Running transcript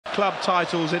club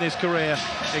titles in his career,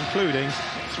 including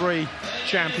 3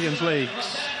 Champions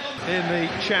Leagues. In the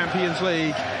Champions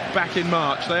League back in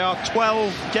March, they are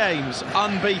 12 games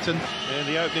unbeaten in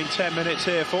the opening 10 minutes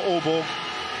here for Aalborg.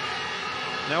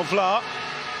 Now Vlaar.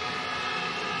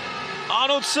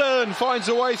 Arnoldson finds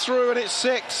a way through, and it's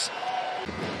 6.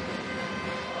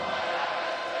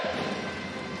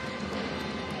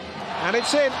 And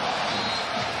it's in.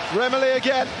 Remeli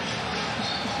again.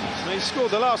 He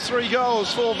scored the last 3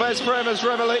 goals for Veszprém as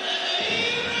Remeli.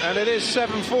 And it is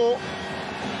 7-4.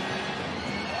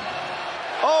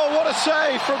 Oh, what a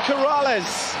save from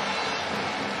Corrales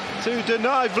to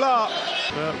deny Vlaar.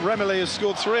 Remeli has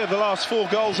scored 3 of the last 4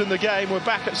 goals in the game. We're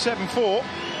back at 7-4.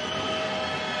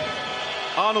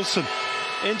 Arnoldson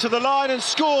into the line and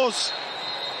scores.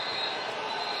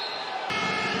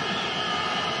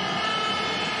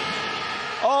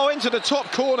 Oh, into the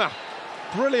top corner.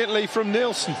 Brilliantly from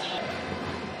Nielsen.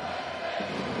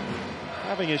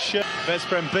 Having his shot.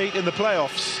 Veszprém beat in the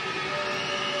playoffs.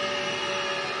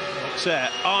 What's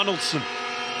that? Arnoldson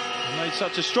made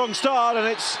such a strong start, and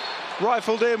it's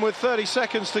rifled in with 30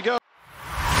 seconds to go.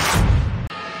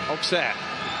 Oxer,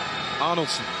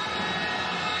 Arnoldson.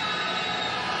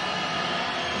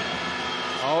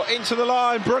 Oh, into the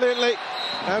line brilliantly,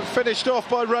 and finished off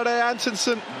by Rene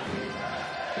Antonsen.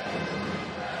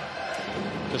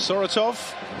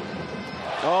 Kosoratov.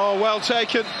 Oh, well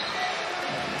taken.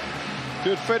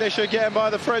 Good finish again by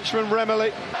the Frenchman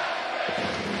Remeli.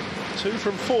 2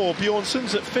 from 4.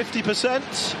 Bjornsson's at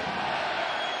 50%.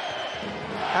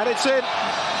 And it's in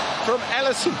from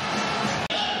Ellison.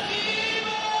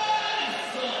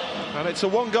 And it's a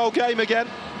 1-goal game again.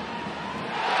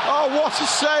 Oh, what a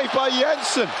save by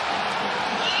Jensen.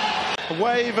 A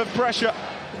wave of pressure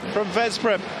from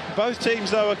Veszprém. Both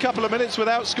teams, though, a couple of minutes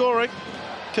without scoring.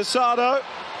 Casado.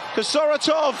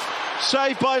 Kosoratov.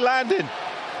 Saved by Landin.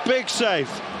 Big save.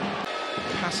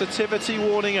 Passivity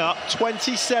warning up.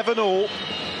 27-all.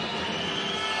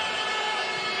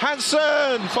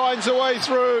 Hansen finds a way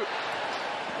through.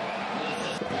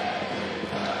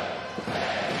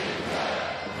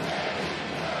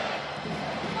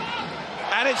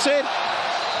 And it's in.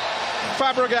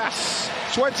 Fabregas,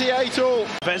 28-all.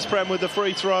 Veszprém with the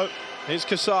free throw. Here's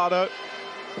Casado.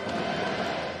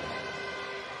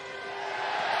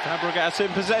 Fabregas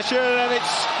in possession, and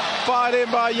it's fired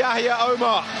in by Yahya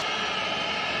Omar.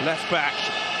 Left back,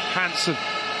 Hansen.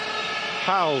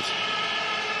 Howled.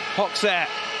 Oxer.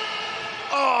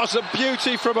 Oh, it's a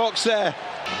beauty from Oxer.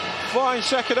 Fine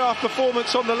second-half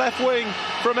performance on the left wing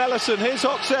from Ellison. Here's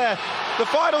Oxer. The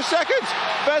final seconds.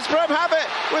 Veszprém have it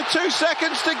with 2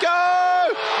 seconds to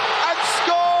go. And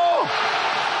score!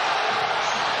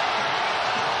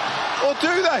 Or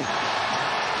do they?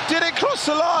 Did it cross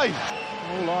the line?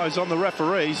 All eyes on the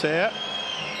referees here.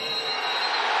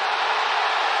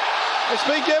 It's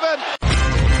been given.